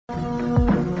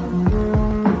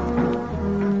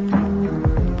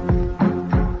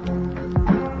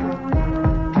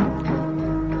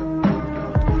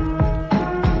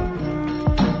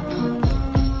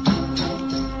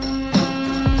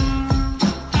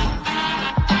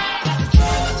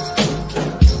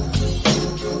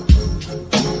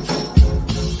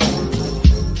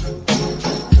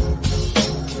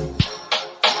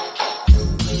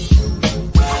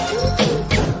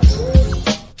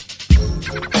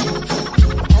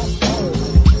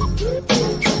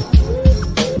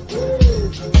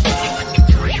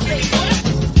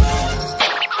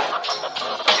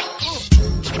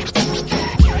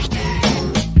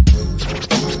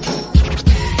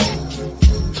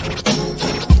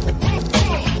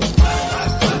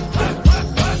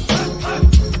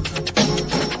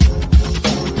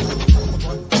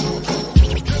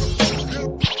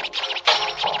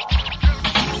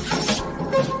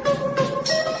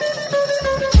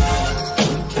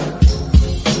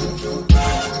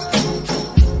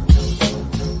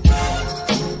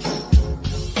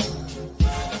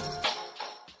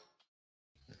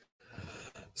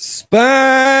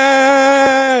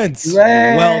Spence!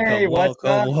 Hey,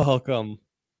 Welcome.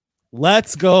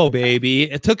 Let's go,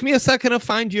 baby. It took me a second to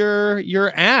find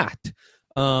your act.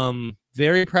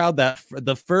 Very proud that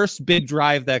the first big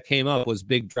drive that came up was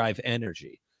Big Drive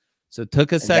Energy. So it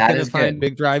took a second to find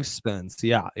Big Drive Spence.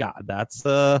 Yeah, that's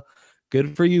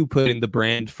good for you putting the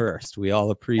brand first. We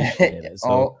all appreciate it.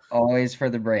 So always for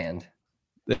the brand.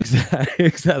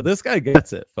 Exactly. This guy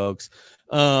gets it, folks.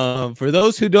 For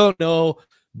those who don't know,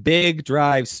 Big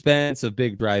Drive Spence of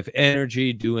Big Drive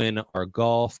Energy doing our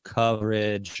golf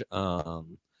coverage.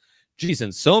 And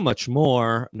so much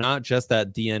more, not just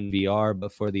at DNVR,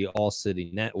 but for the All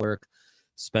City Network.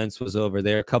 Spence was over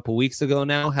there a couple weeks ago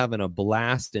now, having a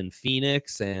blast in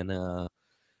Phoenix and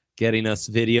getting us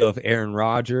video of Aaron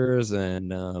Rodgers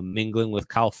and mingling with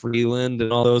Kyle Freeland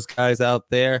and all those guys out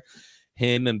there.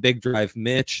 Him and Big Drive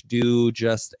Mitch do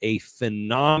just a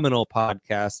phenomenal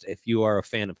podcast. If you are a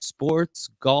fan of sports,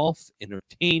 golf,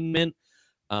 entertainment,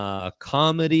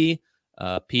 comedy,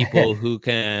 people who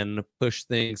can push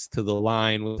things to the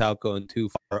line without going too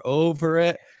far over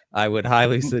it, I would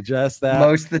highly suggest that.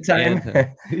 Most of the time.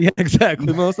 Yeah,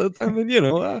 exactly. Most of the time.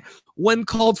 And, when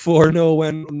called for, know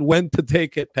when to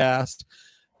take it past.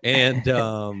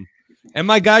 And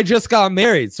my guy just got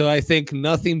married, so I think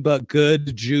nothing but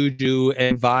good juju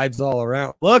and vibes all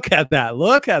around. Look at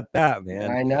that, man.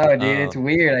 I know, dude. It's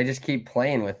weird. I just keep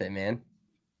playing with it, man.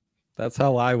 That's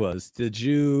how I was. Do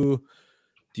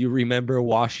you remember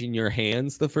washing your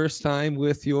hands the first time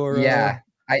with your? Yeah,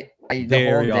 I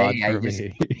the whole day. I just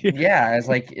yeah. I was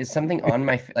like, is something on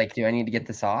my do I need to get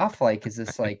this off? Like, is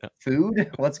this like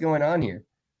food? What's going on here?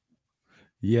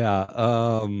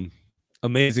 Yeah.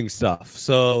 Amazing stuff.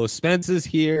 So Spence is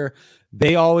here.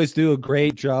 They always do a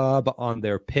great job on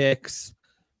their picks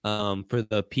for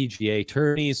the PGA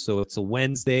tourneys. So it's a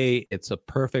Wednesday. It's a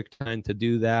perfect time to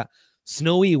do that.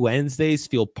 Snowy Wednesdays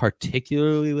feel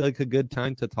particularly like a good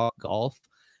time to talk golf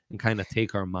and kind of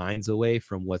take our minds away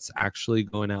from what's actually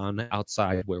going on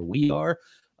outside where we are.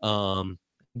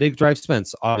 Big Drive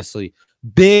Spence, obviously,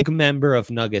 big member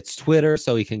of Nuggets Twitter,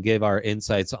 so he can give our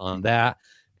insights on that.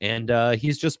 And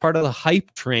he's just part of the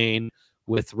hype train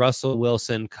with Russell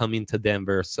Wilson coming to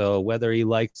Denver. So whether he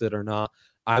likes it or not,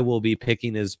 I will be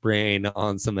picking his brain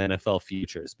on some NFL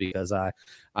futures because I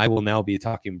will now be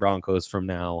talking Broncos from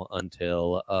now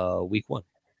until week 1.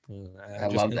 I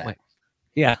love that.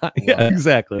 Yeah,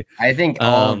 exactly. I think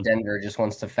all of Denver just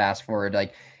wants to fast forward.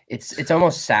 Like it's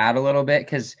almost sad a little bit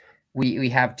because we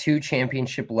have 2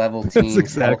 championship level teams. That's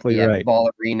exactly right. At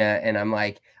Ball Arena, and I'm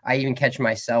like, I even catch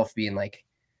myself being like,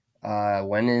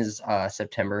 when is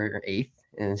September 8th?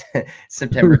 Is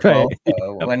September 12th?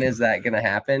 Right. When is that going to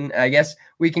happen? I guess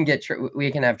we can we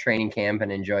can have training camp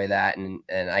and enjoy that, and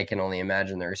I can only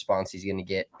imagine the response he's going to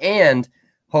get. And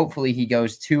hopefully he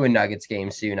goes to a Nuggets game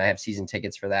soon. I have season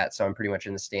tickets for that, so I'm pretty much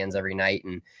in the stands every night.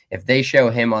 And if they show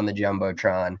him on the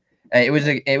Jumbotron, it was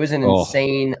an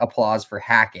insane applause for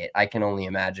Hackett. I can only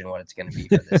imagine what it's going to be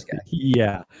for this guy.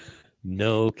 Yeah,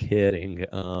 no kidding.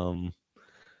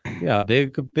 Yeah,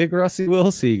 big Russie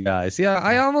Wilsey guys. Yeah,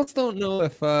 I almost don't know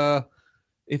if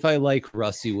I like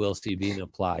Russie Wilsey being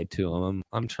applied to him.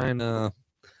 I'm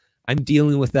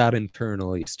dealing with that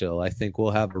internally still. I think we'll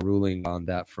have a ruling on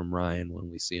that from Ryan when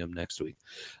we see him next week.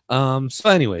 So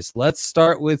anyways, let's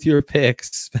start with your picks,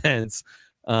 Spence.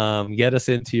 Get us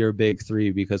into your big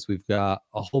 3 because we've got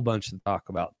a whole bunch to talk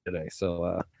about today.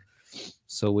 So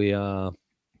we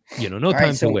no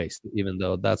time to waste, even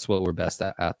though that's what we're best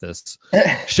at this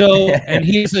show. And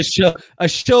he's a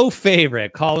show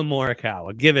favorite, Colin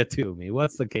Morikawa. Give it to me.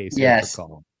 What's the case? Yes, for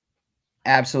Colin?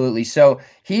 Absolutely. So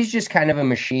he's just kind of a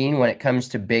machine when it comes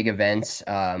to big events.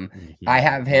 I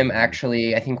have him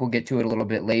actually, I think we'll get to it a little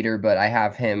bit later, but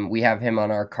we have him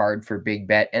on our card for Big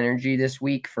Bet Energy this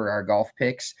week for our golf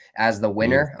picks as the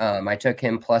winner. I took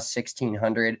him plus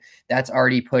 1,600. That's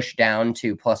already pushed down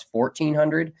to plus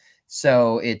 1,400.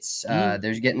 So it's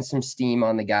there's getting some steam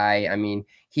on the guy. I mean,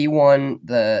 he won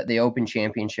the Open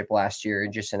Championship last year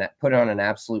and just put on an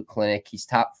absolute clinic. He's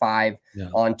top 5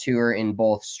 on tour in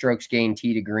both strokes gained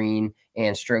tee to green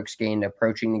and strokes gained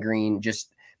approaching the green.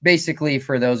 Just basically,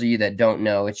 for those of you that don't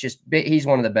know, it's just he's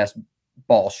one of the best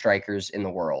ball strikers in the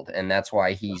world, and that's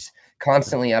why he's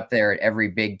constantly up there at every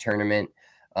big tournament.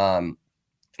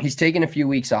 He's taken a few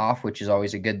weeks off, which is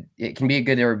always it can be a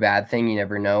good or a bad thing. You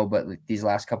never know. But these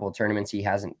last couple of tournaments, he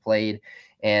hasn't played.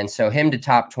 And so him to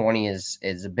top 20 is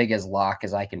as big as lock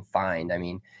as I can find. I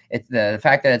mean, it's the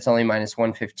fact that it's only minus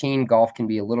 115. Golf can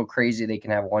be a little crazy. They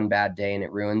can have one bad day and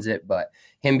it ruins it. But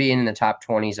him being in the top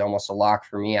 20 is almost a lock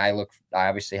for me. I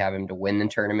obviously have him to win the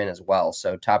tournament as well.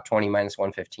 So top 20 minus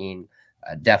 115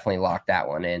 definitely lock that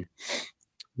one in.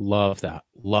 Love that.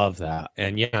 Love that.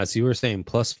 And yeah, as you were saying,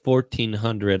 plus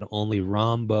 1,400, only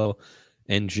Rombo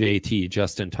and JT,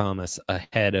 Justin Thomas,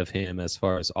 ahead of him as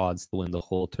far as odds to win the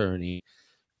whole tourney.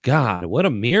 God, what a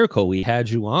miracle we had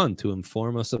you on to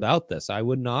inform us about this. I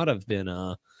would not have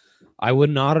known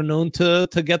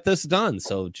to get this done.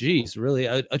 So, geez, really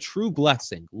a true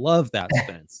blessing. Love that,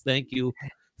 Spence. Thank you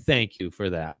for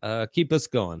that. Keep us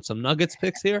going. Some Nuggets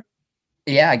picks here.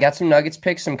 Yeah, I got some Nuggets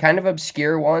picks, some kind of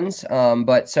obscure ones.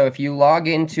 But so if you log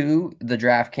into the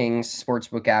DraftKings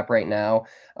Sportsbook app right now,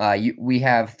 we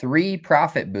have 3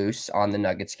 profit boosts on the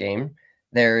Nuggets game.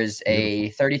 There's a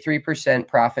 33%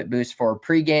 profit boost for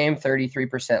pregame,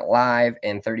 33% live,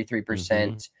 and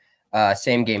 33%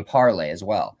 same game parlay as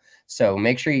well. So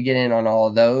make sure you get in on all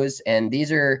of those. And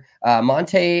these are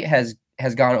Monte has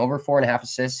gone over 4.5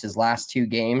 assists his last 2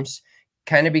 games.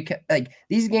 Kind of because like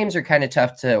these games are kind of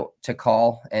tough to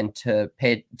call and to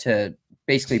pay to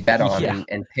basically bet on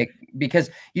and pick,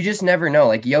 because you just never know.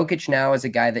 Like Jokic now is a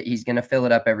guy that he's going to fill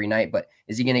it up every night, but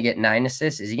is he going to get 9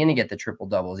 assists? Is he going to get the triple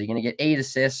double? Is he going to get 8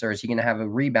 assists, or is he going to have a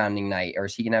rebounding night, or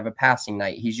is he going to have a passing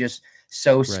night? He's just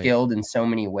so skilled in so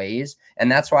many ways.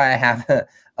 And that's why I have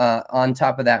on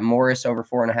top of that, Morris over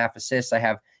 4.5 assists. I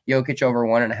have Jokic over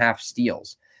 1.5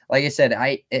 steals. Like I said,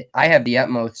 I have the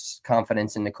utmost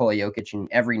confidence in Nikola Jokic and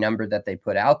every number that they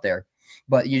put out there,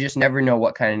 but you just never know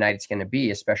what kind of night it's going to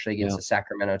be, especially against a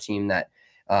Sacramento team that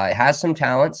has some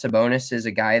talent. Sabonis is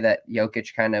a guy that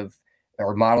Jokic kind of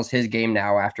or models his game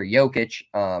now after Jokic,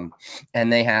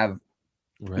 and they have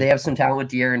some talent with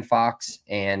De'Aaron Fox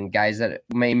and guys that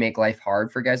may make life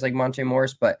hard for guys like Monte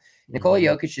Morris, but Nikola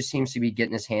Jokic just seems to be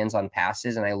getting his hands on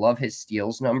passes, and I love his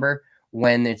steals number.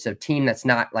 When it's a team that's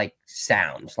not like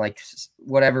sound, like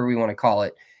whatever we want to call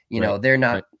it, you know, they're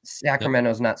not,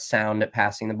 Sacramento's not sound at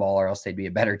passing the ball, or else they'd be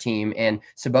a better team. And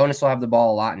Sabonis will have the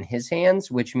ball a lot in his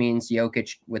hands, which means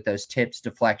Jokic with those tips,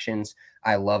 deflections.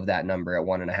 I love that number at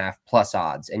 1.5 plus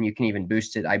odds. And you can even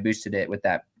boost it. I boosted it with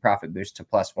that profit boost to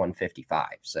plus 155.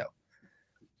 So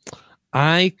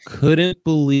I couldn't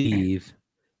believe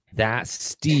that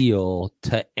steal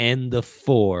to end the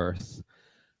fourth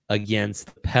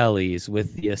against the Pellies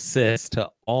with the assist to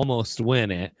almost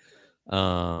win it.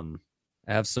 I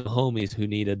have some homies who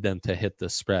needed them to hit the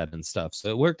spread and stuff,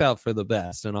 so it worked out for the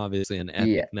best, and obviously an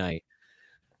epic night.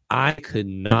 I could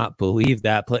not believe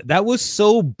that play. That was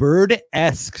so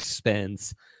Bird-esque,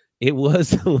 Spence. It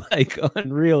was like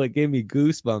unreal. It gave me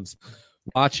goosebumps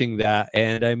watching that.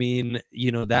 And I mean,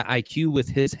 you know, that IQ with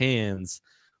his hands,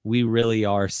 we really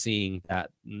are seeing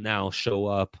that now show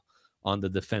up on the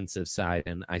defensive side,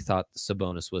 and I thought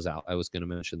Sabonis was out. I was going to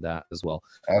mention that as well.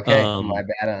 Okay, my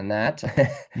bad on that.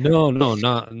 No,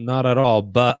 not at all.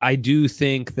 But I do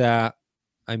think that,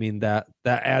 I mean, that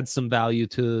adds some value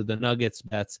to the Nuggets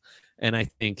bets, and I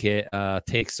think it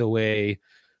takes away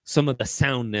some of the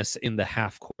soundness in the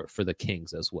half court for the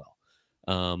Kings as well.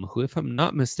 Who, if I'm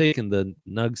not mistaken, the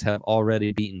Nugs have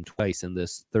already beaten twice in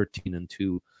this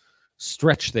 13-2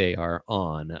 stretch they are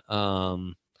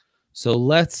on. So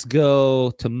let's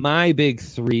go to my big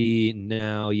 3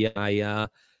 now.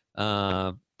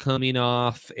 Coming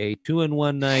off a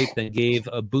 2-1 night, then gave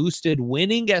a boosted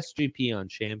winning SGP on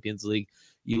Champions League.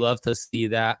 You love to see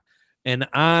that. And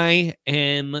I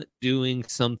am doing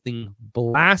something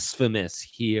blasphemous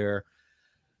here,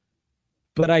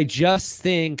 but I just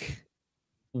think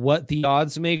what the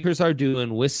odds makers are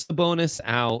doing with Sabonis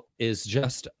out is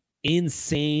just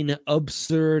insane,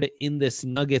 absurd in this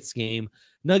Nuggets game.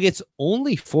 Nuggets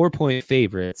only 4-point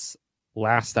favorites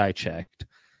last I checked,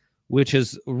 which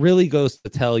is really goes to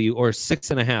tell you, or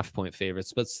 6.5-point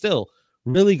favorites, but still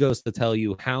really goes to tell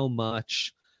you how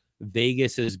much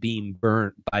Vegas is being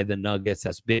burnt by the Nuggets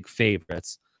as big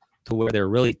favorites, to where they're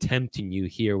really tempting you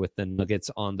here with the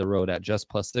Nuggets on the road at just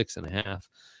plus 6.5.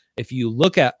 If you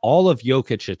look at all of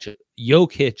Jokic's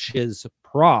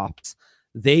props,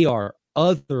 they are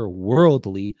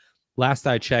otherworldly. Last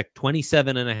I checked,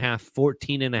 27.5,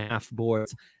 14.5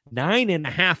 boards,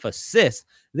 9.5 assists.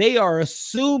 They are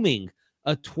assuming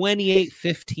a 28,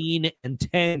 15, and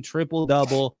 10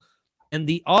 triple-double. And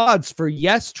the odds for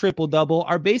yes triple-double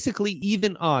are basically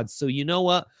even odds. So you know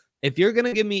what? If you're going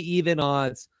to give me even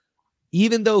odds,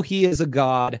 even though he is a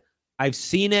god, I've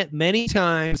seen it many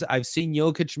times. I've seen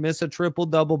Jokic miss a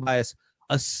triple-double by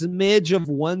a smidge of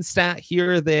one stat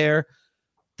here or there.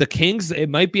 The Kings, it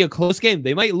might be a close game.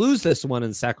 They might lose this one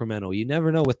in Sacramento. You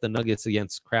never know with the Nuggets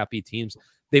against crappy teams.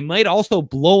 They might also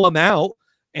blow them out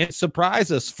and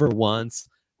surprise us for once.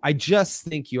 I just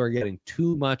think you are getting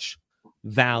too much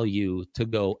value to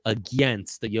go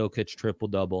against the Jokic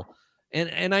triple-double.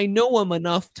 And I know him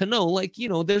enough to know, like,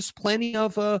 there's plenty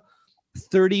of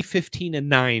 30, 15, and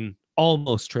 9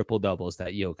 almost triple doubles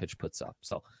that Jokic puts up.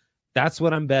 So that's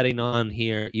what I'm betting on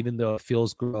here, even though it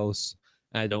feels gross.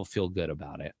 I don't feel good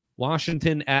about it.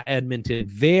 Washington at Edmonton,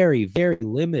 very, very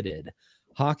limited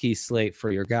hockey slate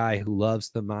for your guy who loves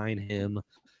to mine him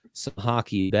some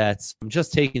hockey bets. I'm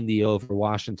just taking the over.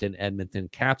 Washington, Edmonton.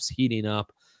 Caps heating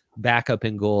up. Backup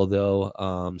in goal,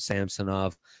 though.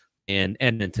 Samsonov. And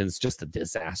Edmonton's just a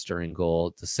disaster in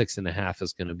goal. The 6.5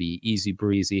 is going to be easy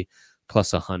breezy,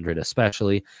 plus 100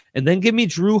 especially. And then give me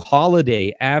Drew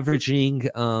Holiday averaging,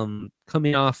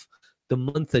 coming off the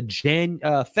month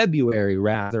of February,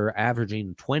 rather,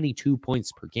 averaging 22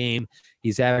 points per game.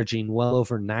 He's averaging well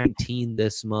over 19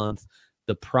 this month.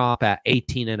 The prop at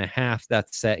 18.5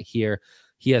 that's set here.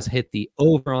 He has hit the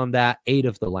over on that 8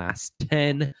 of the last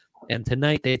 10. And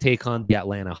tonight they take on the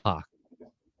Atlanta Hawks.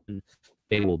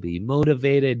 They will be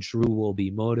motivated. Drew will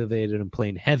be motivated and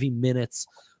playing heavy minutes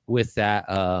with that,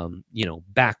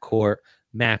 backcourt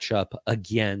matchup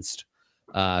against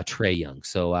Trae Young.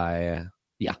 So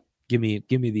give me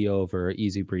the over,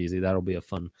 easy breezy. That'll be a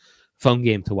fun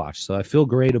game to watch. So I feel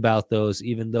great about those,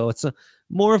 even though it's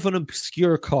more of an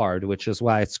obscure card, which is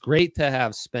why it's great to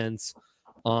have Spence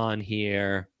on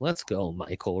here. Let's go,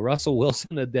 Michael. Russell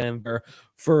Wilson of Denver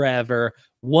forever.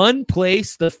 One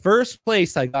place, the first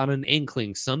place I got an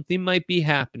inkling something might be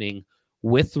happening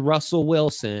with Russell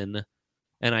Wilson,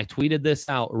 and I tweeted this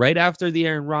out right after the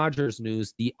Aaron Rodgers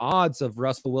news. The odds of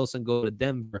Russell Wilson go to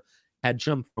Denver had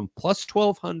jumped from plus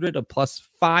 1,200 to plus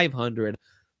 500.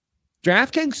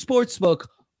 DraftKings Sportsbook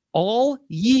all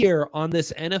year on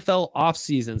this NFL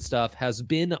offseason stuff has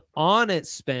been on it,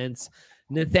 Spence.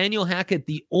 Nathaniel Hackett,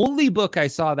 the only book I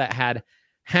saw that had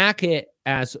Hackett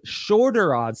as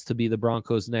shorter odds to be the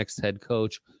Broncos' next head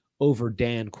coach over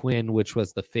Dan Quinn, which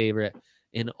was the favorite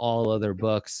in all other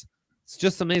books. It's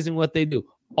just amazing what they do.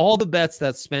 All the bets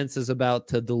that Spence is about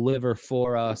to deliver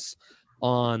for us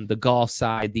on the golf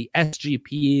side, the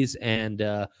SGPs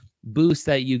and boost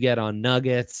that you get on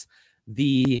Nuggets,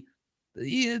 the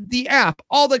app,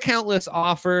 all the countless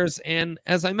offers, and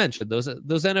as I mentioned, those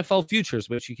NFL futures,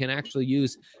 which you can actually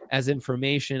use as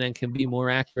information and can be more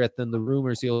accurate than the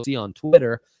rumors you'll see on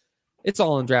Twitter. It's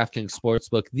all on DraftKings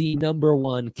Sportsbook, the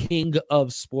 #1 king of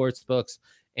sportsbooks.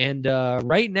 And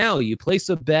right now, you place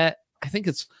a bet. I think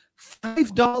it's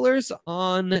 $5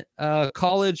 on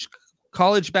college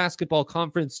basketball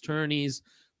conference tourneys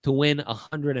to win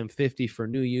 $150 for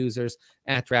new users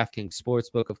at DraftKings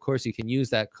Sportsbook. Of course, you can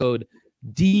use that code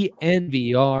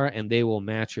DNVR, and they will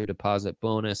match your deposit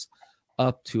bonus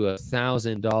up to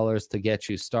 $1,000 to get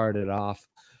you started off.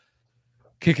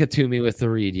 Kick it to me with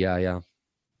the read, yeah.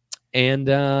 And,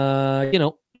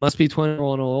 must be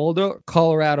 21 or older.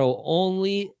 Colorado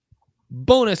only.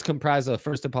 Bonus comprised of a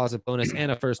first deposit bonus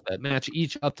and a first bet match,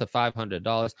 each up to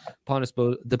 $500.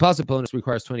 Deposit bonus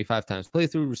requires 25 times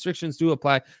playthrough. Restrictions do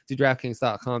apply. To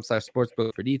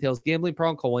DraftKings.com/sportsbook for details. Gambling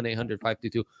problem, call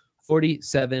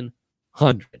 1-800-522-4700.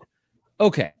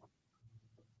 Okay.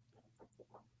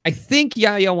 I think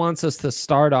Yaya wants us to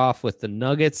start off with the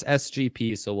Nuggets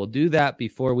SGP, so we'll do that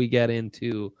before we get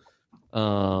into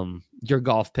your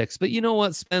golf picks. But you know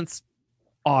what, Spence?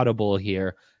 Audible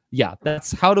here. Yeah,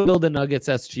 that's how to build a Nuggets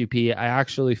SGP. I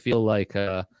actually feel like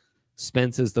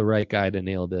Spence is the right guy to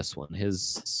nail this one.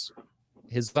 His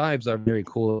vibes are very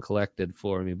cool and collected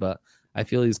for me, but I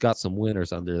feel he's got some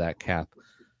winners under that cap.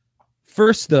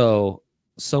 First, though,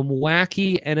 some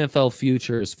wacky NFL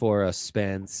futures for us,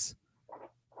 Spence.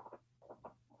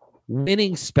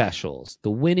 Winning specials,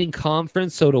 the winning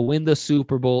conference. So to win the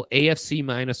Super Bowl, AFC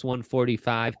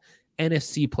 -145,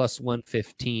 NFC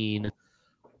 +115.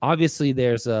 Obviously,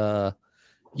 there's a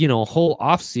whole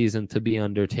offseason to be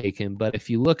undertaken. But if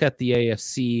you look at the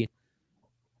AFC,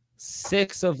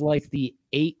 6 of like the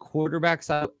 8 quarterbacks,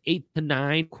 8 to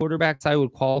 9 quarterbacks I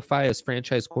would qualify as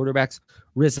franchise quarterbacks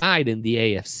reside in the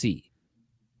AFC.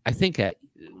 I think at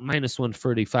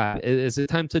 -145. Is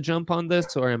it time to jump on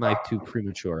this, or am I too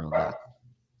premature on that?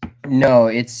 No,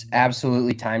 it's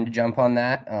absolutely time to jump on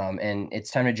that. And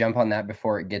it's time to jump on that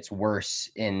before it gets worse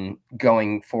in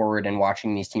going forward and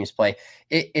watching these teams play.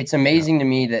 It's amazing to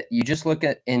me that you just look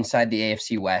at inside the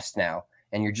AFC West now,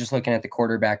 and you're just looking at the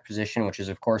quarterback position, which is,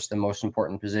 of course, the most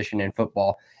important position in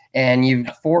football. And you've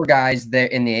 4 guys there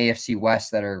in the AFC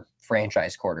West that are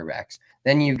franchise quarterbacks.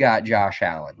 Then you've got Josh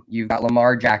Allen. You've got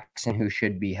Lamar Jackson, who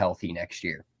should be healthy next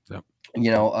year. Yep.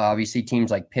 Obviously teams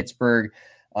like Pittsburgh,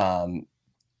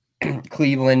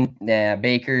 Cleveland,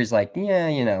 Baker's like, yeah,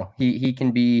 you know, he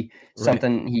can be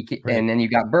something. Right. And then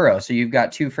you've got Burrow. So you've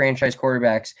got 2 franchise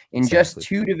quarterbacks in just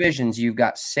 2 divisions. You've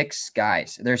got 6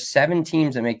 guys. There's 7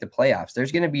 teams that make the playoffs.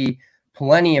 There's going to be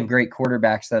plenty of great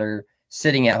quarterbacks that are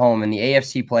sitting at home, and the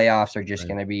AFC playoffs are just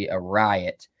going to be a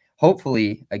riot.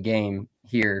 Hopefully, a game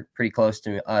here pretty close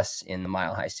to us in the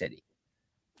Mile High City.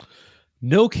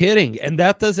 No kidding. And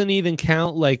that doesn't even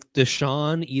count like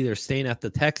Deshaun either staying at the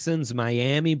Texans,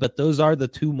 Miami, but those are the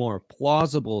 2 more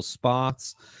plausible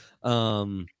spots.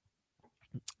 And,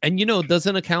 you know, it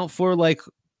doesn't account for like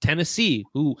Tennessee,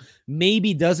 who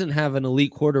maybe doesn't have an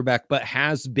elite quarterback, but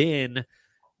has been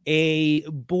a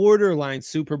borderline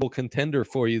Super Bowl contender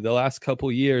for you the last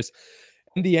couple years.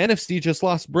 And the NFC just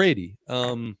lost Brady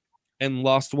and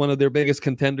lost one of their biggest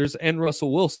contenders and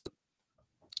Russell Wilson.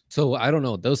 So I don't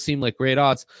know. Those seem like great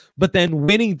odds. But then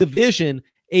winning division,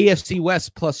 AFC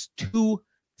West plus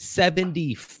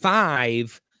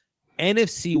 275,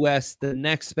 NFC West, the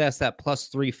next best at plus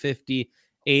 350,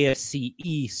 AFC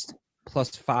East plus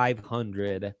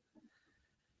 500.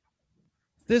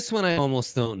 This one I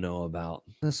almost don't know about.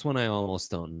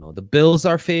 The Bills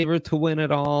are favored to win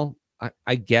it all.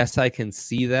 I guess I can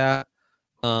see that.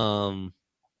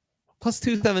 Plus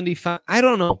 275. I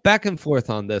don't know. Back and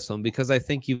forth on this one because I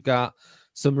think you've got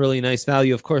some really nice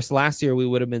value. Of course, last year we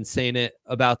would have been saying it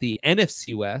about the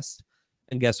NFC West.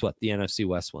 And guess what? The NFC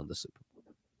West won the Super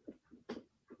Bowl.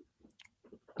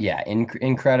 Yeah,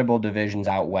 incredible divisions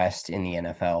out west in the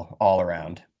NFL all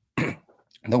around.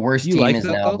 The worst team is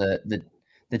now the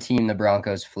team the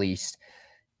Broncos fleeced.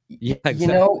 Yeah, exactly. You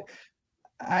know,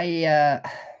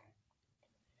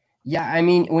 I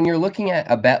mean, when you're looking at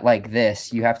a bet like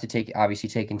this, you have to obviously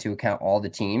take into account all the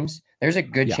teams. There's a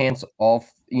good chance all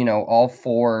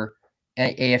 4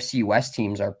 AFC West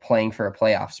teams are playing for a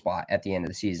playoff spot at the end of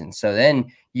the season. So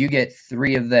then you get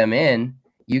 3 of them in,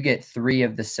 you get 3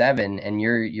 of the 7, and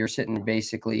you're sitting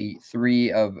basically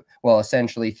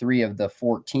essentially 3 of the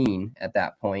 14 at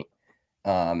that point.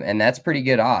 And that's pretty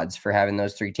good odds for having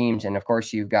those 3 teams. And of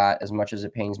course, you've got, as much as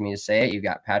it pains me to say it, you've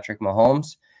got Patrick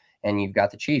Mahomes. And you've got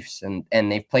the Chiefs, and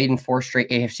they've played in 4 straight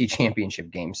AFC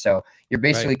championship games. So you're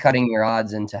basically cutting your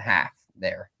odds into half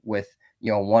there with,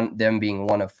 you know, them being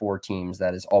one of 4 teams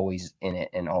that is always in it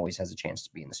and always has a chance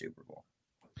to be in the Super Bowl.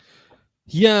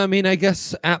 Yeah, I mean, I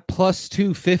guess at plus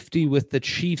 250 with the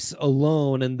Chiefs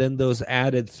alone and then those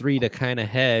added 3 to kind of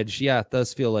hedge. Yeah, it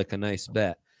does feel like a nice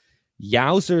bet.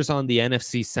 Yowzers on the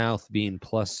NFC South being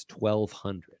plus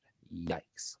 1,200.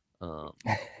 Yikes.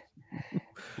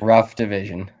 Rough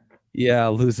division. Yeah,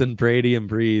 losing Brady and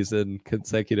Breeze in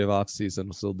consecutive off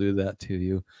seasons will do that to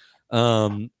you.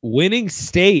 Winning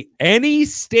state, any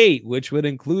state, which would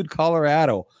include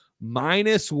Colorado,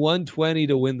 minus 120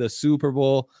 to win the Super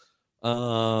Bowl.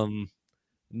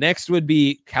 Next would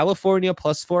be California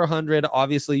plus 400.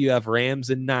 Obviously, you have Rams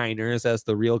and Niners as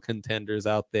the real contenders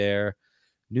out there.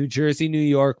 New Jersey, New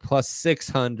York plus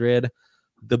 600.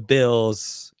 The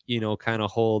Bills, you know, kind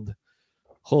of hold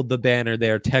the banner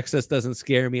there. Texas doesn't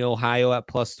scare me. Ohio at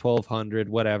plus 1,200,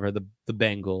 whatever. The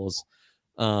Bengals,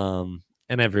 and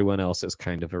everyone else is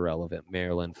kind of irrelevant.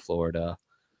 Maryland, Florida,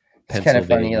 it's kind of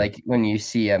funny. Like when you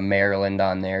see a Maryland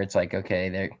on there, it's like,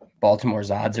 okay,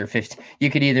 Baltimore's odds are 50. You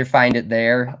could either find it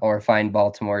there or find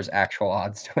Baltimore's actual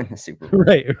odds to win the Super Bowl.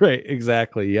 Right,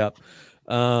 exactly. Yep.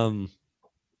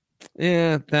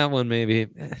 Yeah, that one maybe.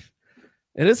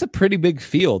 It is a pretty big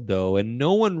field, though, and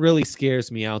no one really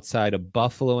scares me outside of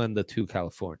Buffalo and the 2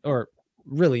 California, or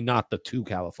really not the 2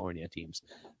 California teams,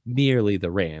 merely the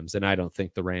Rams, and I don't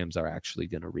think the Rams are actually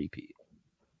going to repeat.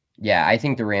 Yeah, I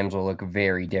think the Rams will look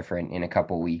very different in a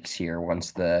couple weeks here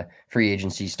once the free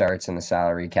agency starts and the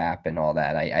salary cap and all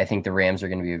that. I think the Rams are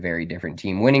going to be a very different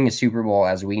team. Winning the Super Bowl,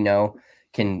 as we know,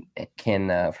 can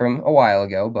from a while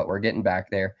ago, but we're getting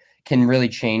back there, can really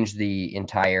change the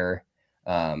entire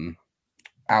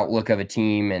outlook of a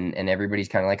team, and everybody's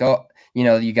kind of like, oh, you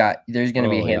know, there's going to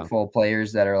be a handful of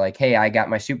players that are like, hey, I got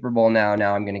my Super Bowl now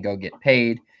I'm going to go get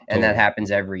paid, and that happens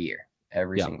every year,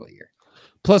 every single year.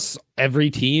 Plus, every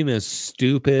team is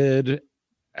stupid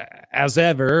as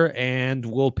ever and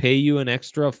will pay you an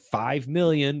extra $5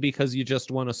 million because you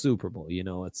just won a Super Bowl. You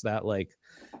know, it's that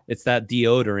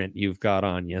deodorant you've got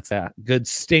on you. It's that good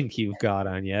stink you've got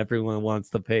on you. Everyone wants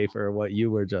to pay for what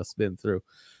you were just been through.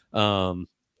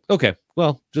 Okay,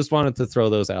 well, just wanted to throw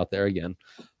those out there again.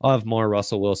 I'll have more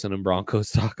Russell Wilson and Broncos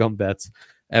talk on bets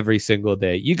every single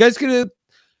day. You guys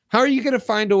how are you gonna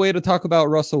find a way to talk about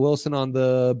Russell Wilson on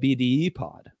the BDE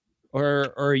pod?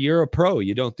 Or you're a pro,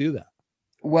 you don't do that?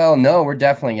 Well, no, we're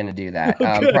definitely going to do that.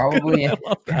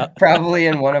 Probably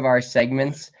in one of our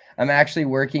segments. I'm actually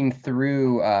working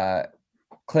through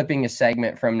clipping a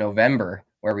segment from November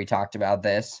where we talked about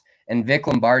this. And Vic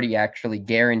Lombardi actually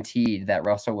guaranteed that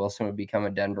Russell Wilson would become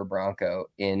a Denver Bronco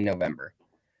in November.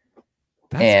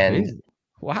 That's crazy.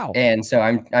 Wow. And so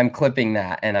I'm clipping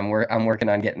that, and I'm working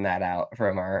on getting that out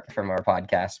from our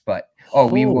podcast. But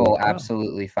we will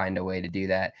absolutely find a way to do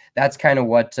that. That's kind of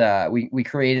what we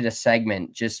created a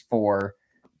segment just for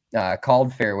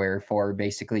called Fairwear for,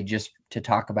 basically just to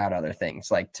talk about other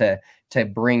things, like to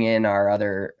bring in our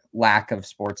other lack of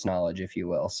sports knowledge, if you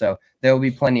will. So there will be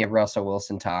plenty of Russell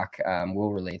Wilson talk.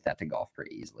 We'll relate that to golf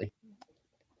pretty easily.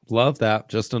 Love that.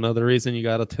 Just another reason you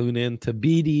got to tune in to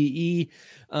BDE.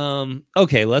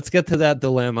 Okay, let's get to that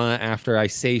dilemma after I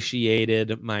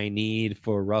satiated my need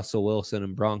for Russell Wilson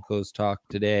and Broncos talk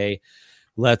today.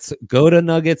 Let's go to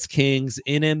Nuggets Kings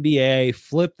in NBA,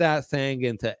 flip that thing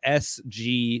into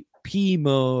SGP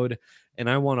mode. And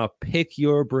I want to pick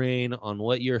your brain on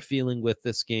what you're feeling with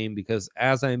this game, because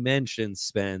as I mentioned,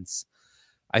 Spence,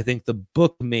 I think the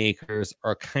bookmakers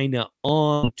are kind of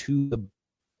on to the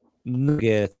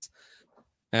Nuggets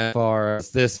as far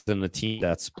as this and the team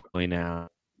that's going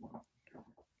out.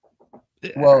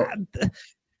 Well,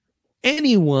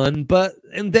 anyone,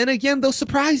 and then again, they'll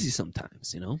surprise you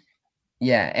sometimes, you know?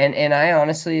 Yeah, and I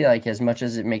honestly, like, as much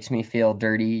as it makes me feel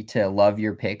dirty to love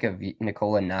your pick of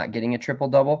Nikola not getting a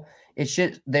triple-double, it's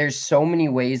just there's so many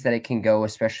ways that it can go,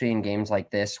 especially in games like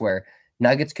this where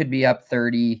Nuggets could be up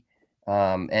 30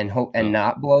 and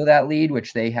not blow that lead,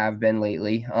 which they have been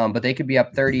lately. But they could be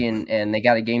up 30 and they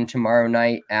got a game tomorrow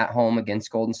night at home against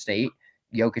Golden State.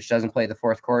 Jokic doesn't play the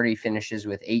fourth quarter. He finishes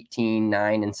with 18,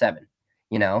 9, and 7,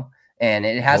 you know? And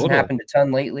it hasn't happened a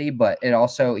ton lately, but it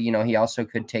also, he also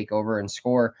could take over and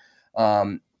score.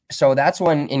 So that's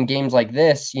when in games like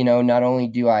this, not only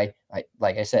do I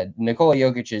like I said, Nikola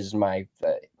Jokic is my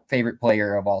favorite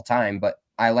player of all time, but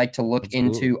I like to look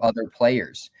into other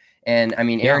players. And I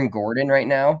mean, Aaron Gordon right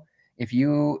now,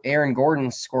 Aaron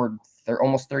Gordon scored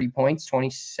almost 30 points,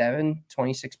 27,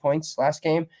 26 points last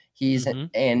game.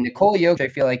 And Nikola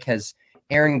Jokic,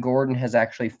 Aaron Gordon has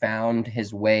actually found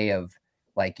his way of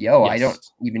like, I don't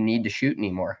even need to shoot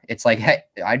anymore. It's like, hey,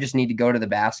 I just need to go to the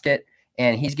basket,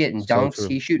 and he's getting dunks.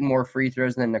 He's shooting more free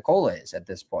throws than Nikola is at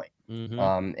this point.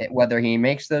 Whether he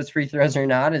makes those free throws or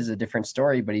not is a different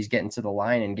story, but he's getting to the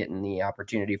line and getting the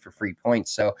opportunity for free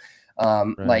points. So,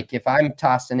 like if I'm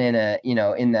tossing in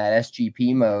in that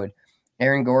SGP mode,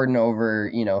 Aaron Gordon over,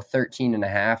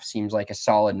 13.5 seems like a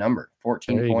solid number.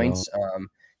 14 points.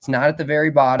 It's not at the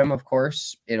very bottom, of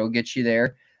course. It'll get you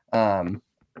there.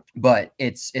 But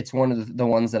it's one of the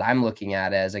ones that I'm looking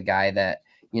at as a guy that,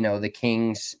 the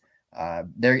Kings,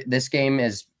 this game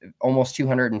is almost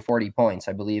 240 points.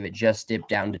 I believe it just dipped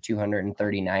down to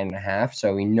 239.5.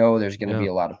 So we know there's going to be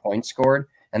a lot of points scored,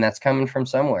 and that's coming from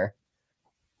somewhere.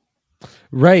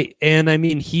 Right. And I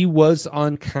mean, he was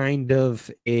on kind of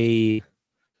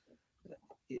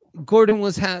Gordon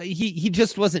was, he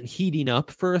just wasn't heating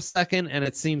up for a second. And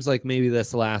it seems like maybe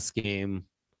this last game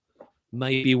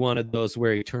might be one of those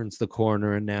where he turns the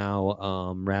corner and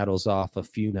now rattles off a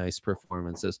few nice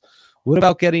performances. What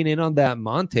about getting in on that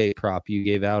Monte prop you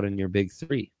gave out in your big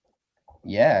three?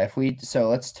 Yeah,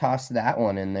 let's toss that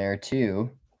one in there too.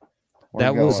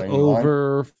 That was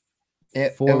over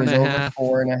it was over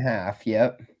 4.5.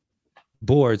 Yep.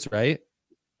 Boards, right?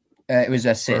 It was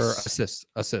assists.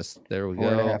 Assist. There we go.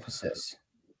 4.5 assists.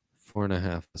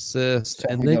 4.5 assists. So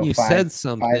and then you said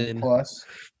something. 5+.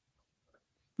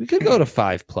 We could go to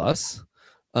 5+.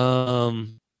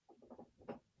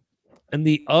 And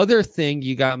the other thing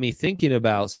you got me thinking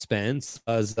about, Spence,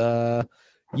 was the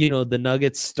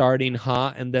Nuggets starting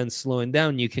hot and then slowing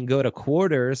down. You can go to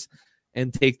quarters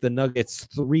and take the Nuggets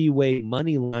 3-way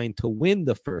money line to win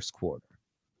the first quarter.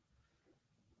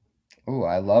 Oh,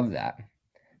 I love that.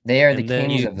 They are the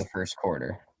kings of the first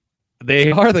quarter.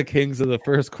 They are the kings of the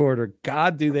first quarter.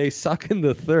 God, do they suck in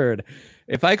the third.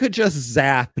 If I could just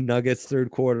zap Nuggets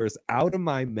third quarters out of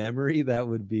my memory, that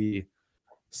would be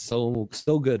so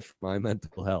good for my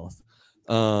mental health.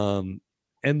 And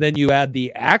then you add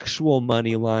the actual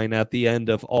money line at the end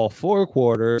of all 4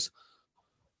 quarters,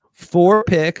 4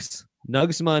 picks,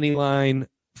 Nugs money line,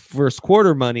 first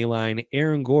quarter money line,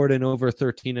 Aaron Gordon over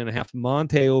 13.5,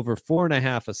 Monte over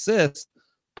 4.5 assists,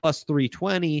 plus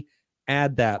 320.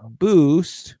 Add that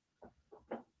boost,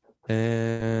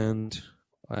 and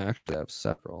I actually have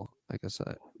several, like I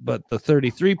said, but the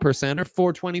 33% are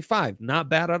 425. Not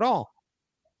bad at all.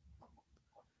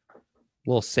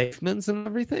 Little safemans and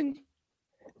everything.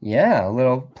 Yeah, a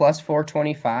little plus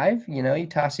 425. You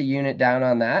toss a unit down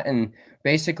on that, and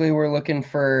basically we're looking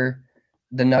for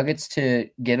the Nuggets to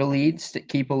get a lead, to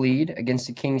keep a lead against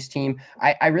the Kings team.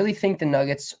 I really think the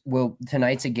Nuggets will,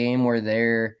 tonight's a game where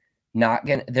they're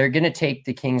gonna take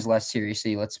the Kings less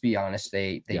seriously. Let's be honest,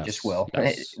 they just will.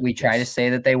 We try to say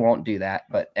that they won't do that,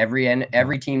 but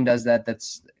every team does that.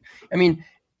 I mean,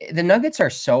 the Nuggets are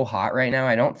so hot right now.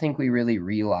 I don't think we really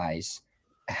realize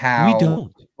how we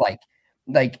don't like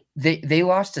they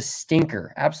lost a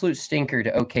stinker, absolute stinker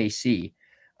to OKC.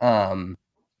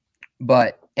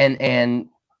 But and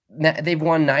they've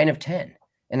won 9 of 10,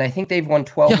 and I think they've won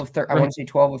 12 of 13. I want to say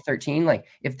 12 of 13. Like,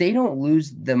 if they don't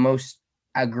lose the most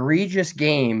egregious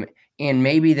game in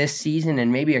maybe this season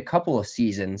and maybe a couple of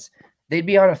seasons, they'd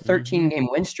be on a 13-game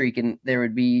win streak, and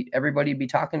everybody would be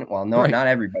talking. Well, no, not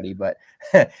everybody, but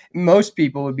most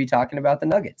people would be talking about the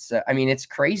Nuggets. I mean, it's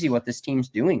crazy what this team's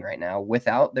doing right now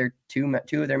without their two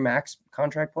of their max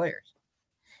contract players.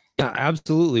 Yeah,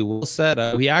 absolutely. Well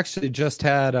said. We actually just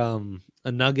had a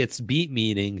Nuggets beat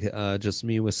meeting, just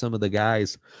me with some of the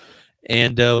guys.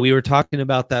 And we were talking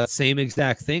about that same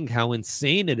exact thing, how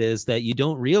insane it is that you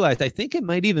don't realize. I think it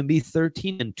might even be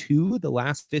 13-2, the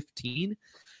last 15.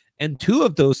 And 2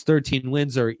 of those 13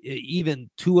 wins, or even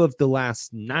 2 of the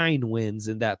last 9 wins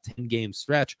in that 10-game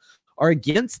stretch, are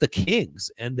against the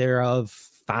Kings. And they're of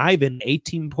 5 and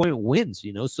 18-point wins,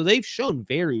 So they've shown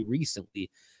very recently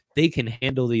they can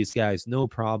handle these guys no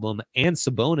problem, and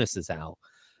Sabonis is out.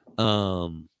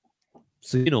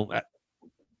 So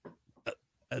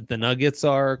the Nuggets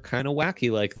are kind of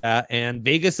wacky like that, and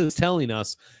Vegas is telling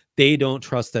us they don't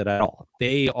trust it at all.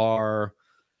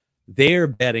 They're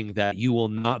betting that you will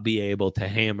not be able to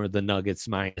hammer the Nuggets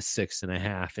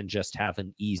 -6.5 and just have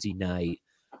an easy night,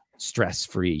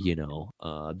 stress-free. They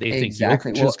think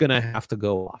Jokic is going to have to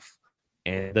go off,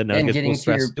 and the Nuggets will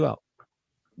stress you out.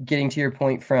 Getting to your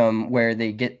point from where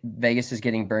Vegas is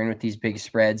getting burned with these big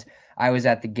spreads. I was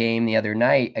at the game the other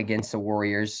night against the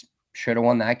Warriors. Should have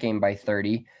won that game by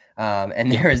 30.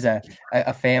 And there was a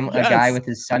guy with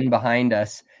his son behind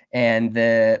us, and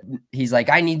he's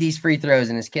like, I need these free throws.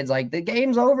 And his kid's like, the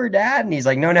game's over, Dad. And he's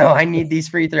like, no, I need these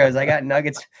free throws. I got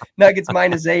Nuggets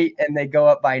 -8, and they go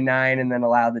up by 9 and then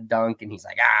allow the dunk. And he's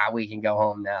like, we can go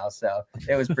home now. So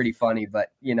it was pretty funny,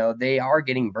 but they are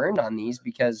getting burned on these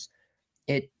because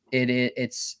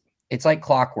it's like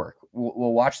clockwork.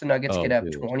 We'll watch the Nuggets get up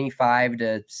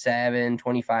 25-7,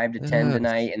 25-10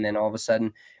 tonight, and then all of a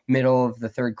sudden, middle of the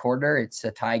third quarter, it's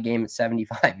a tie game at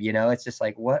 75. It's just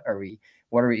like, what are we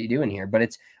doing here? But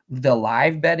it's the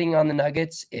live betting on the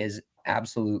Nuggets is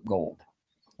absolute gold.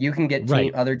 You can get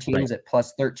other teams at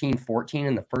plus 13, 14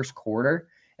 in the first quarter,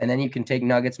 and then you can take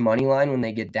Nuggets money line when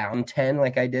they get down 10,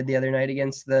 like I did the other night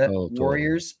against the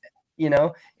Warriors.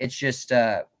 It's just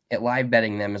live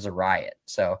betting them is a riot.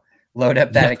 So load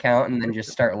up that account and then just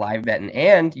start live betting,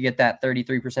 and you get that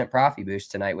 33% profit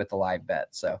boost tonight with the live bet.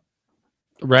 So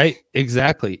right,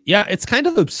 exactly. Yeah, it's kind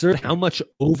of absurd how much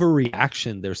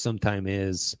overreaction there sometimes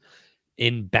is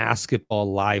in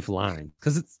basketball live line,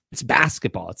 because it's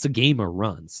basketball. It's a game of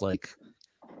runs. Like,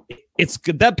 it's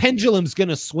good. That pendulum's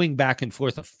gonna swing back and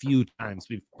forth a few times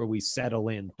before we settle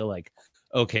in to like,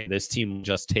 okay, this team will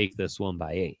just take this one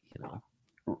by 8.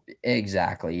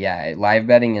 Exactly. Yeah. Live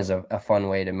betting is a fun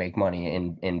way to make money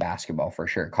in basketball for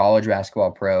sure. College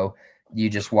basketball, pro, you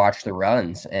just watch the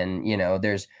runs, and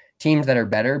there's teams that are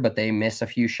better, but they miss a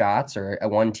few shots, or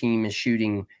one team is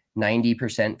shooting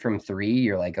 90% from 3.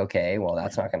 You're like, okay, well,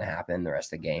 that's not going to happen the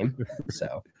rest of the game.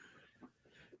 So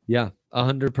yeah,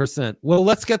 100%. Well,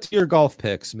 let's get to your golf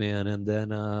picks, man, and then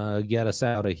get us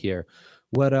out of here.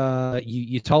 What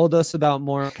you told us about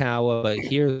Morikawa, but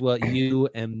here's what you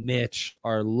and Mitch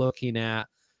are looking at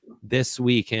this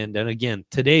weekend. And again,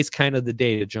 today's kind of the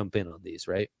day to jump in on these,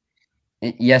 right?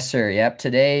 Yes, sir. Yep.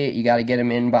 Today you got to get them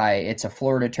in it's a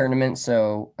Florida tournament.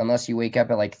 So unless you wake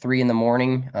up at like 3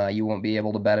 a.m, you won't be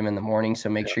able to bet them in the morning. So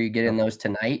make sure you get in those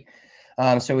tonight.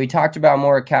 So we talked about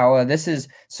Morikawa.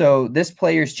 This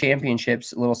Players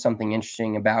Championships, a little something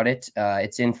interesting about it.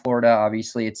 It's in Florida.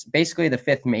 Obviously, it's basically the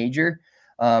 5th major.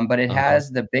 But it has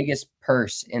the biggest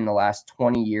purse in the last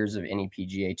 20 years of any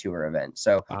PGA Tour event.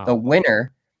 So the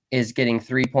winner is getting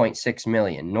 $3.6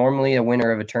 million. Normally, a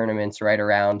winner of a tournament's right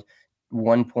around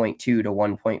 1.2 to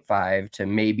 1.5 to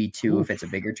maybe 2 if it's a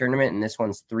bigger tournament, and this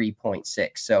one's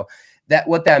 3.6. So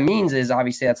what that means is,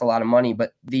 obviously, that's a lot of money.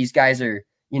 But these guys are,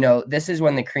 this is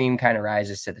when the cream kind of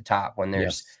rises to the top. When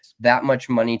there's that much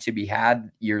money to be had,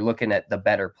 you're looking at the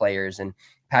better players. And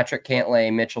Patrick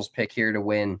Cantlay, Mitchell's pick here to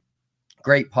win.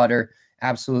 Great putter,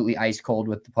 absolutely ice cold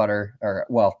with the putter, or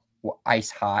ice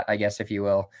hot, I guess, if you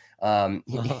will.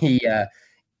 He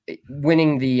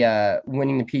winning the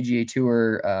PGA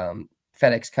Tour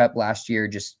FedEx Cup last year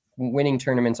just winning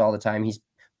tournaments all the time. He's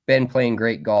been playing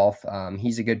great golf.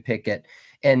 He's a good pick at,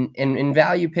 and in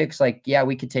value picks, like, yeah,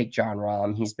 we could take John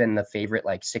Rahm. He's been the favorite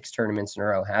like 6 tournaments in a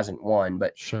row, hasn't won,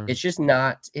 but Sure. it's just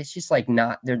like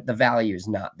not there. The value is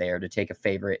not there to take a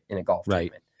favorite in a golf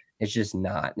tournament. It's just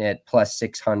not at plus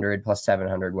 600, plus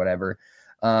 700, whatever.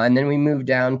 And then we move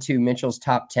down to Mitchell's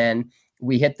top 10.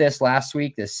 We hit this last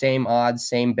week, the same odds,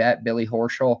 same bet. Billy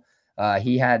Horschel,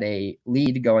 he had a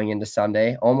lead going into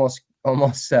Sunday, almost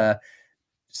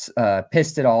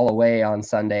pissed it all away on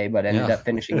Sunday, but ended up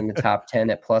finishing in the top 10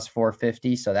 at plus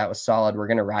 450. So that was solid. We're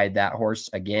going to ride that horse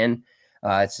again.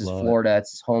 It's his Florida.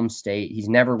 It's his home state. He's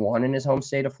never won in his home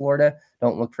state of Florida.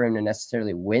 Don't look for him to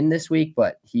necessarily win this week,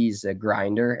 but he's a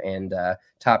grinder, and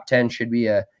top 10 should be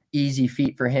a easy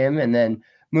feat for him. And then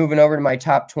moving over to my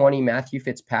top 20, Matthew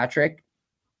Fitzpatrick,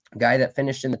 guy that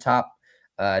finished in the top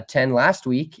 10 last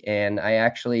week. And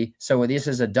so this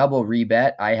is a double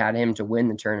rebet. I had him to win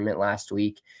the tournament last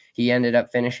week. He ended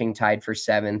up finishing tied for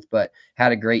 7th, but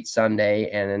had a great Sunday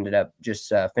and ended up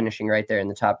just finishing right there in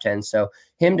the top 10. So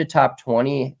him to top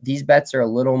 20, these bets are a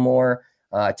little more,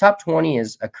 top 20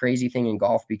 is a crazy thing in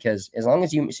golf, because as long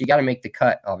as you got to make the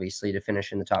cut, obviously, to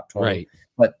finish in the top 20. Right.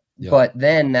 But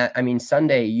then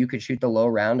Sunday, you could shoot the low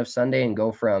round of Sunday and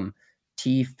go from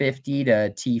T50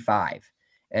 to T5.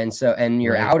 And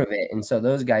you're out of it. And so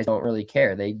those guys don't really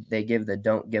care. They give the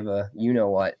don't give a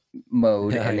what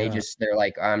mode, and they're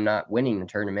like, I'm not winning the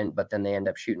tournament, but then they end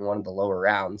up shooting one of the lower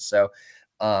rounds. So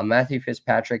Matthew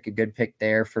Fitzpatrick, a good pick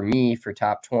there for me for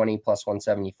top 20 plus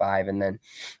 175. And then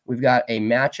we've got a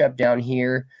matchup down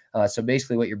here. So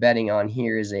basically what you're betting on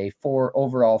here is a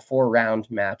overall 4-round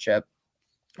matchup.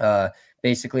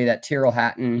 Basically that Tyrrell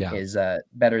Hatton is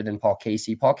better than Paul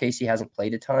Casey. Paul Casey hasn't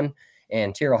played a ton.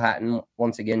 And Tyrrell Hatton,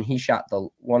 once again, he shot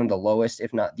one of the lowest,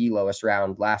 if not the lowest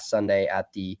round last Sunday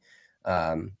at the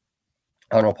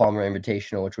Arnold Palmer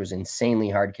Invitational, which was insanely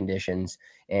hard conditions.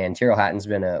 And Tyrrell Hatton's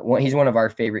been he's one of our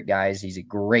favorite guys. He's a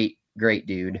great, great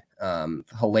dude.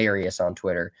 Hilarious on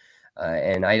Twitter.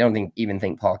 And I don't even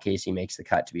think Paul Casey makes the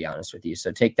cut, to be honest with you. So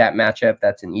take that matchup.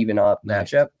 That's an even up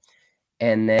matchup.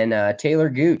 And then Taylor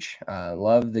Gooch.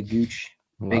 Love the Gooch,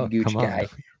 big Gooch guy.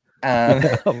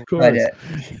 Of course.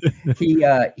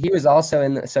 But he was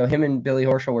also so him and Billy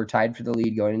Horschel were tied for the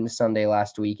lead going into Sunday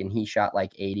last week, and he shot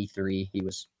like 83. He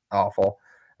was awful.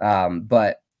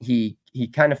 But he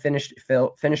kind of finished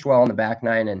well on the back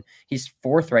nine, and he's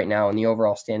 4th right now in the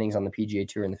overall standings on the PGA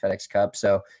Tour and the FedEx Cup.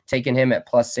 So taking him at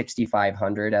plus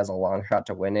 6,500 as a long shot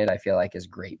to win it, I feel like is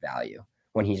great value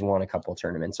when he's won a couple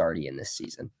tournaments already in this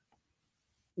season.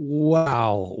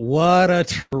 Wow, what a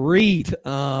treat.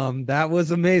 That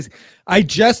was amazing. I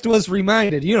just was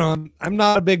reminded, I'm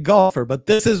not a big golfer, but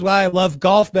this is why I love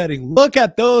golf betting. Look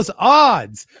at those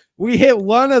odds. We hit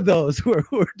one of those.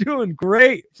 We're doing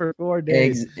great for 4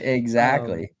 days.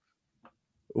 Exactly.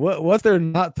 What's there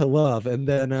not to love? And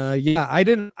then I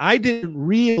didn't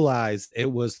realize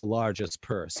it was the largest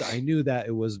purse. I knew that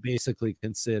it was basically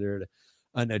considered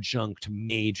an adjunct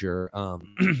major.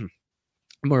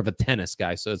 More of a tennis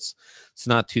guy, so it's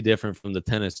not too different from the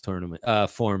tennis tournament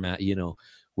format,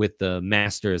 with the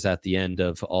Masters at the end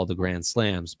of all the Grand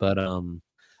Slams. But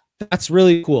that's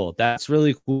really cool.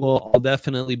 I'll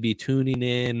definitely be tuning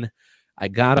in. I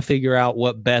gotta figure out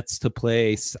what bets to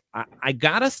place. I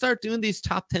gotta start doing these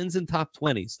top 10s and top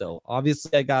 20s, though.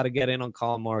 Obviously, I gotta get in on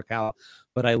Colin Morikawa,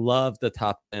 but I love the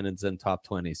top 10s and top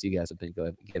 20s you guys have been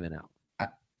giving out.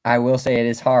 I will say it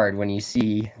is hard when you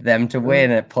see them to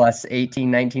win at plus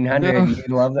 1900. No. You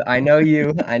love I know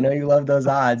you love those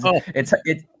odds. Oh.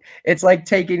 It's like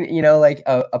taking, like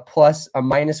a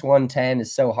minus 110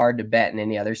 is so hard to bet in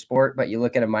any other sport, but you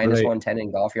look at a minus 110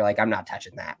 in golf, you're like, I'm not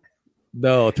touching that.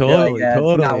 No, totally,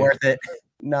 totally. Not worth it.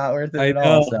 Not worth it at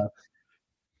all. So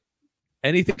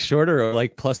anything shorter of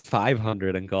like plus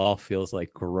 500 in golf feels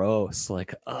like gross.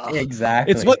 Like,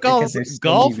 exactly. It's what golf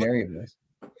variables.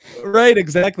 Right,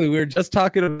 exactly. We were just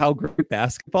talking about how great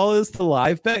basketball is to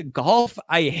live bet. Golf,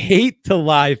 I hate to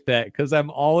live bet because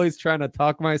I'm always trying to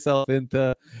talk myself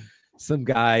into some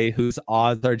guy whose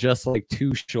odds are just like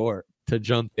too short to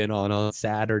jump in on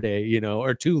Saturday,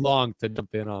 or too long to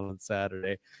jump in on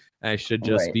Saturday. I should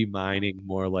just be mining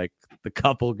more like the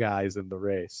couple guys in the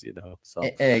race, So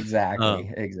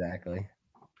exactly.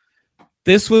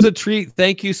 This was a treat.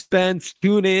 Thank you, Spence.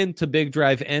 Tune in to Big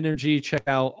Drive Energy. Check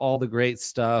out all the great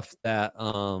stuff that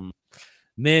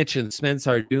Mitch and Spence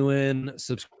are doing.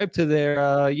 Subscribe to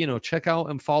their, check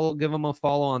out and follow. Give them a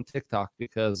follow on TikTok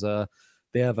because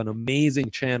they have an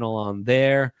amazing channel on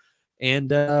there. And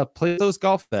play those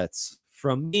golf bets.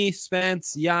 From me,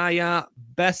 Spence, Yaya,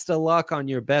 best of luck on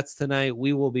your bets tonight.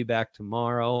 We will be back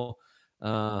tomorrow.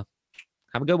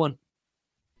 Have a good one.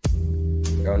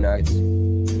 Go Nuggets.